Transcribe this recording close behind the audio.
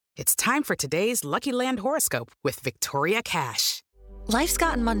It's time for today's Lucky Land horoscope with Victoria Cash. Life's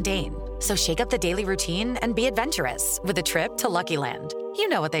gotten mundane, so shake up the daily routine and be adventurous with a trip to Lucky Land. You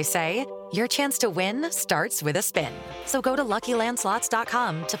know what they say, your chance to win starts with a spin. So go to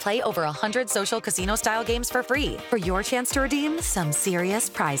LuckyLandSlots.com to play over 100 social casino-style games for free for your chance to redeem some serious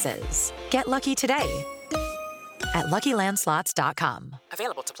prizes. Get lucky today at LuckyLandSlots.com.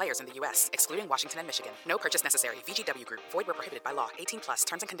 Available to players in the U.S., excluding Washington and Michigan. No purchase necessary. VGW Group. Void where prohibited by law. 18+.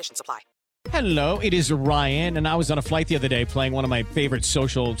 Terms and conditions apply. Hello, it is Ryan, and I was on a flight the other day playing one of my favorite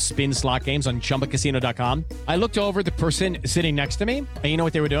social spin slot games on ChumbaCasino.com. I looked over at the person sitting next to me, and you know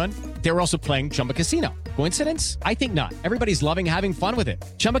what they were doing? They were also playing Chumba Casino. Coincidence? I think not. Everybody's loving having fun with it.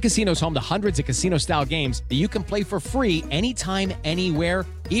 Chumba Casino is home to hundreds of casino-style games that you can play for free anytime, anywhere,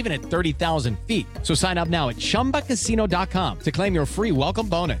 even at 30,000 feet. So sign up now at ChumbaCasino.com to claim your free welcome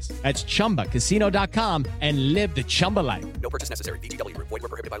bonus. That's ChumbaCasino.com and live the Chumba life. No purchase necessary. VGW Group. Void where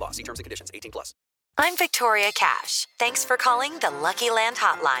prohibited by law. See terms and conditions. 18+. I'm Victoria Cash. Thanks for calling the Lucky Land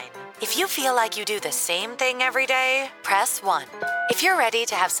Hotline. If you feel like you do the same thing every day, press 1. If you're ready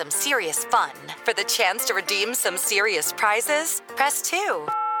to have some serious fun for the chance to redeem some serious prizes, press 2.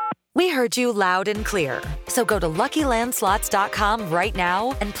 We heard you loud and clear. So go to LuckyLandSlots.com right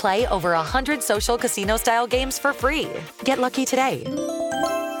now and play over 100 social casino-style games for free. Get lucky today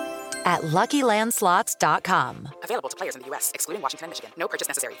at LuckyLandSlots.com. Available to players in the U.S., excluding Washington and Michigan. No purchase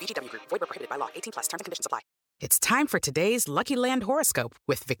necessary. VGW Group. Void where prohibited by law. 18+. Terms and conditions apply. It's time for today's Lucky Land horoscope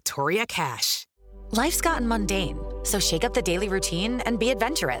with Victoria Cash. Life's gotten mundane, so shake up the daily routine and be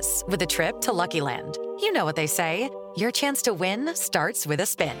adventurous with a trip to Lucky Land. You know what they say, your chance to win starts with a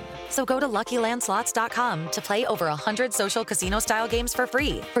spin. So go to LuckyLandSlots.com to play over 100 social casino-style games for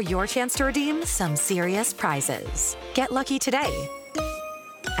free for your chance to redeem some serious prizes. Get lucky today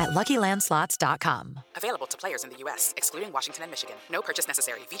at LuckyLandSlots.com. Available to players in the U.S., excluding Washington and Michigan. No purchase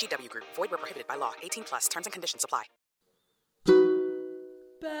necessary. VGW Group. Void where prohibited by law. 18+. Terms and conditions apply.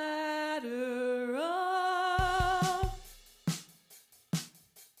 Better off.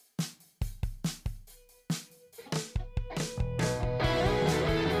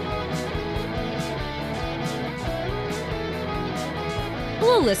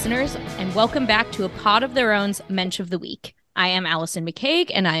 Hello, listeners, and welcome back to A Pod of Their Own's Mensch of the Week. I am Allison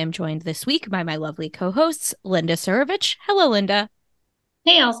McCaig, and I am joined this week by my lovely co-hosts, Linda Surovich. Hello, Linda.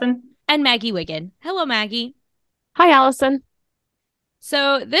 Hey, Allison. And Maggie Wiggin. Hello, Maggie. Hi, Allison.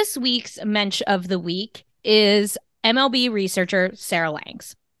 So this week's Mensch of the Week is MLB researcher Sarah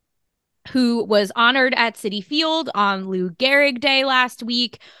Langs, who was honored at Citi Field on Lou Gehrig Day last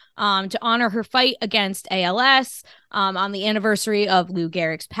week to honor her fight against ALS on the anniversary of Lou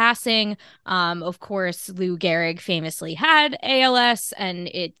Gehrig's passing. Of course, Lou Gehrig famously had ALS, and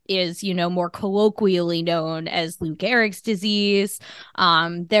it is, more colloquially known as Lou Gehrig's disease.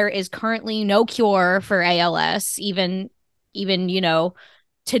 There is currently no cure for ALS, even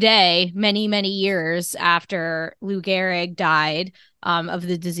today, many, many years after Lou Gehrig died of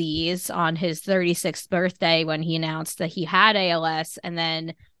the disease on his 36th birthday when he announced that he had ALS, and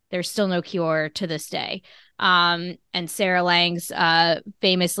then there's still no cure to this day. And Sarah Langs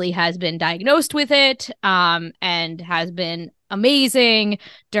famously has been diagnosed with it and has been amazing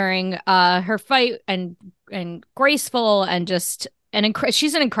during her fight and graceful and just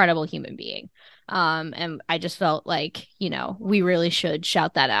she's an incredible human being. And I just felt like, we really should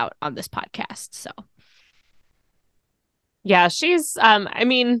shout that out on this podcast. So. Yeah, she's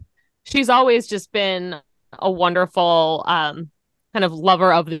always just been a wonderful kind of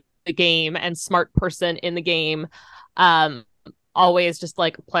lover of the game and smart person in the game. Always just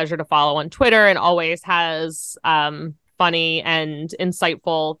like a pleasure to follow on Twitter, and always has funny and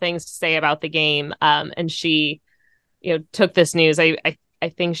insightful things to say about the game. And she, took this news. I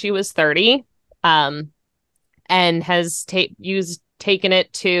think she was 30, and has taken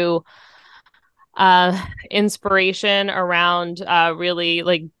it to inspiration around really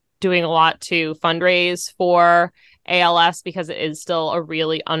like doing a lot to fundraise for ALS, because it is still a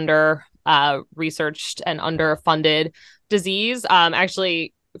really under researched and underfunded disease.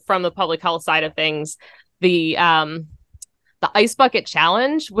 Actually, from the public health side of things, the Ice Bucket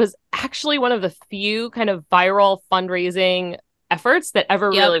Challenge was actually one of the few kind of viral fundraising efforts that ever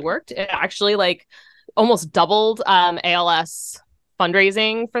really worked. It actually like almost doubled ALS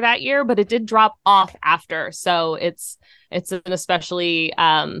fundraising for that year, but it did drop off after. So it's especially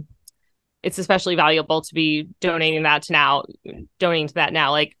valuable to be donating to that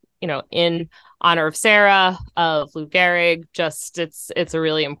now, like, in honor of Sarah, of Lou Gehrig. Just it's a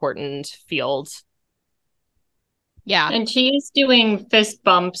really important field. Yeah. And she is doing fist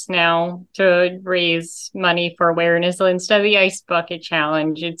bumps now to raise money for awareness. So instead of the ice bucket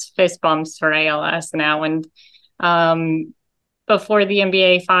challenge, it's fist bumps for ALS now. And before the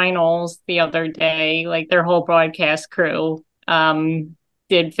NBA finals the other day, like their whole broadcast crew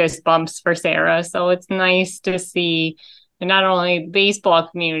did fist bumps for Sarah. So it's nice to see not only the baseball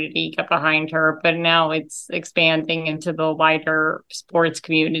community get behind her, but now it's expanding into the wider sports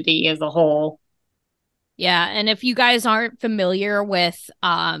community as a whole. Yeah, and if you guys aren't familiar with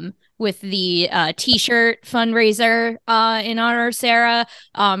the t-shirt fundraiser in honor of Sarah,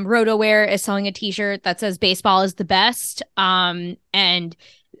 RotoWear is selling a t-shirt that says baseball is the best. And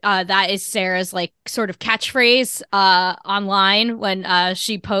that is Sarah's like sort of catchphrase online when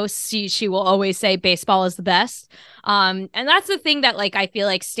she posts. She will always say baseball is the best. And that's the thing that like I feel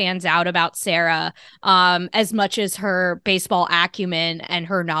like stands out about Sarah, as much as her baseball acumen and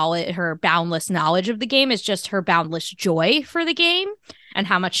her knowledge, her boundless knowledge of the game, is just her boundless joy for the game and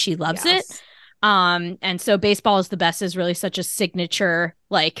how much she loves it. And so baseball is the best is really such a signature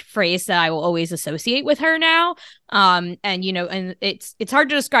like phrase that I will always associate with her now. And you know, and it's hard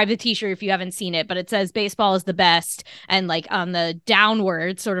to describe the t-shirt if you haven't seen it, but it says baseball is the best, and like on the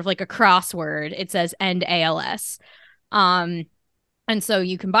downward, sort of like a crossword, it says end ALS. And so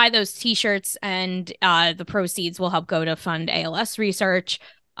you can buy those t-shirts, and the proceeds will help go to fund ALS research.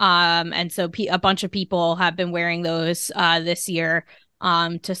 And so a bunch of people have been wearing those this year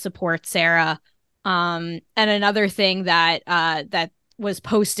to support Sarah. And another thing that was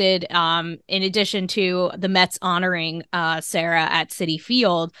posted, in addition to the Mets honoring Sarah at Citi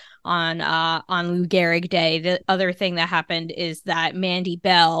Field on Lou Gehrig Day, the other thing that happened is that Mandy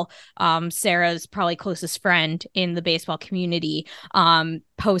Bell, Sarah's probably closest friend in the baseball community,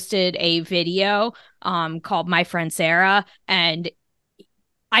 posted a video called "My Friend Sarah," and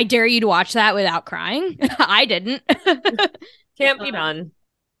I dare you to watch that without crying. I didn't. Can't be done.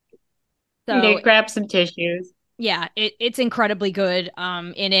 So grab some tissues. Yeah, it's incredibly good.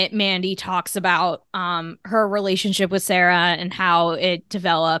 In it, Mandy talks about her relationship with Sarah and how it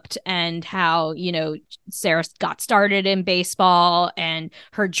developed, and how, you know, Sarah got started in baseball and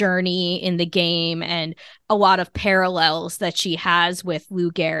her journey in the game, and a lot of parallels that she has with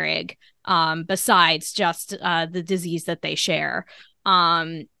Lou Gehrig, besides just the disease that they share.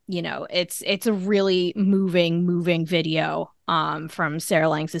 You know, it's a really moving video from Sarah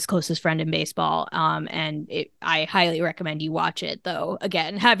Langs' closest friend in baseball. And I highly recommend you watch it, though.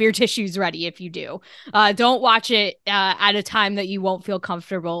 Again, have your tissues ready if you do. Don't watch it at a time that you won't feel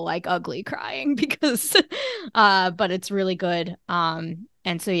comfortable, like ugly crying, because but it's really good. And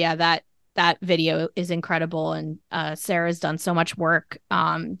so yeah, that video is incredible, and Sarah's done so much work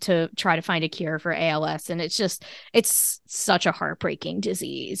to try to find a cure for ALS, and it's such a heartbreaking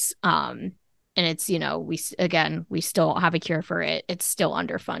disease. And it's, you know, we still don't have a cure for it. It's still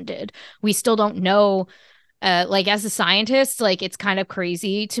underfunded. We still don't know, like as a scientist, like it's kind of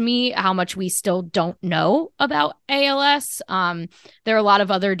crazy to me how much we still don't know about ALS. There are a lot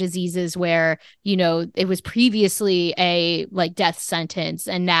of other diseases where, you know, it was previously a like death sentence,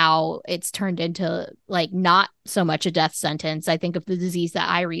 and now it's turned into like not so much a death sentence. I think of the disease that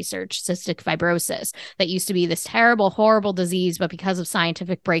I researched, cystic fibrosis, that used to be this terrible, horrible disease, but because of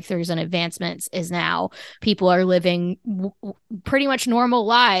scientific breakthroughs and advancements, is now people are living pretty much normal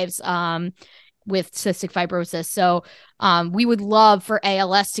lives with cystic fibrosis. So we would love for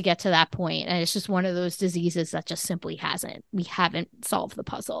ALS to get to that point, and it's just one of those diseases that just simply we haven't solved the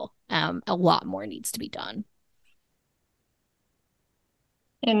puzzle. A lot more needs to be done.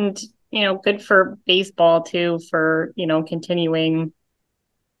 And, you know, good for baseball too, for, you know, continuing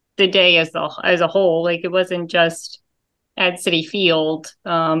the day as a whole. Like it wasn't just at Citi Field.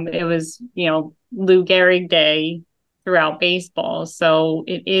 It was, you know, Lou Gehrig Day throughout baseball. So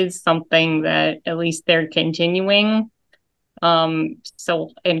it is something that at least they're continuing.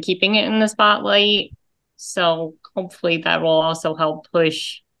 So, and keeping it in the spotlight. So hopefully that will also help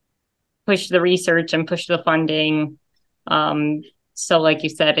push the research and push the funding. So like you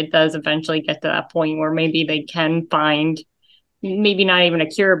said, it does eventually get to that point where maybe they can find maybe not even a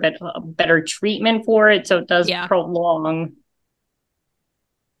cure, but a better treatment for it. So it does prolong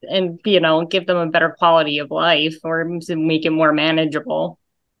and, you know, give them a better quality of life, or make it more manageable.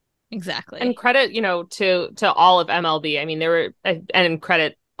 Exactly. And credit, you know, to all of MLB. I mean, there were, and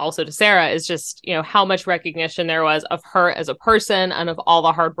credit also to Sarah, is just, you know, how much recognition there was of her as a person and of all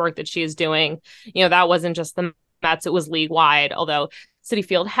the hard work that she is doing. You know, that wasn't just the Mets, it was league wide, although Citi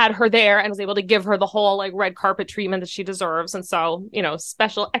Field had her there and was able to give her the whole like red carpet treatment that she deserves. And so, you know,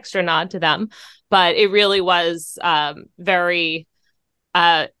 special extra nod to them. But it really was very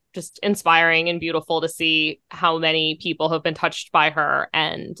just inspiring and beautiful to see how many people have been touched by her,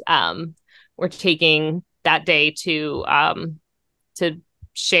 and we're taking that day to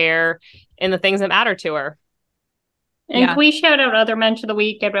share in the things that matter to her. And can we shout out other Mensch of the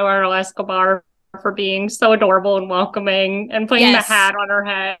Week, Eduardo Escobar, for being so adorable and welcoming and putting the hat on her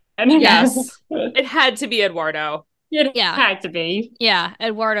head. Yes. It had to be Eduardo. It had to be. Yeah,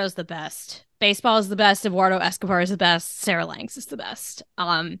 Eduardo's the best. Baseball is the best. Eduardo Escobar is the best. Sarah Langs is the best.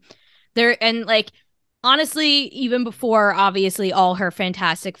 Honestly, even before obviously all her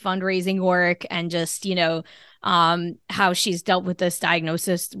fantastic fundraising work and just, how she's dealt with this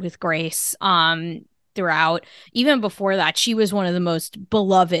diagnosis with grace throughout, even before that, she was one of the most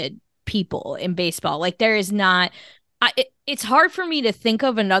beloved people in baseball. Like, there is not it's hard for me to think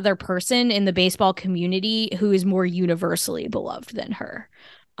of another person in the baseball community who is more universally beloved than her.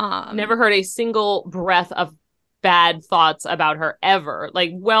 Never heard a single breath of bad thoughts about her ever,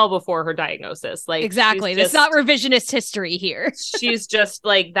 like well before her diagnosis. Like, exactly. It's not revisionist history here. She's just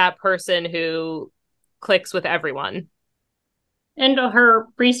like that person who clicks with everyone. And her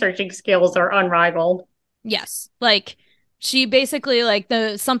researching skills are unrivaled. Yes. Like, she basically,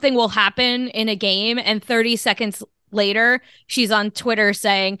 something will happen in a game, and 30 seconds later, she's on Twitter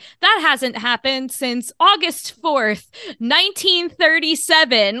saying, that hasn't happened since August 4th,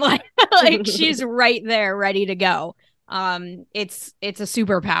 1937. Like she's right there, ready to go. It's a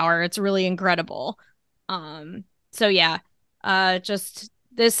superpower. It's really incredible. Just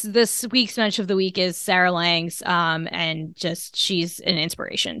this week's Mensch of the Week is Sarah Langs, and just she's an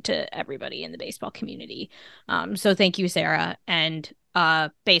inspiration to everybody in the baseball community. So thank you, Sarah, and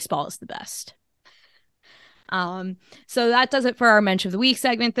baseball is the best. So that does it for our Mensch of the Week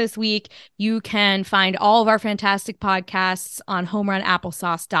segment this week. You can find all of our fantastic podcasts on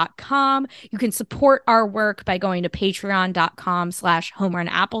homerunapplesauce.com. You can support our work by going to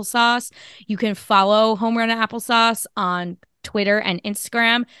patreon.com/homerunapplesauce. You can follow Home Run Applesauce on Twitter and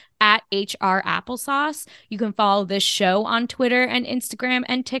Instagram at HR Applesauce. You can follow this show on Twitter and Instagram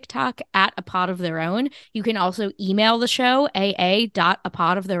and TikTok at A Pod of Their Own. You can also email the show,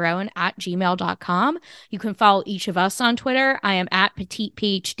 aa.apodoftheirown@gmail.com. You can follow each of us on Twitter. I am at Petite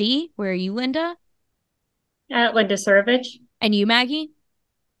PhD. Where are you, Linda? At Linda Surovich. And you, Maggie?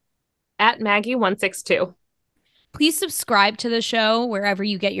 At Maggie162. Please subscribe to the show wherever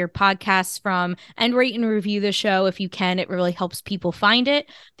you get your podcasts from, and rate and review the show if you can. It really helps people find it.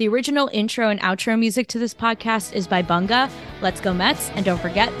 The original intro and outro music to this podcast is by Bunga. Let's go Mets, and don't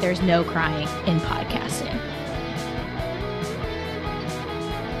forget, there's no crying in podcasting.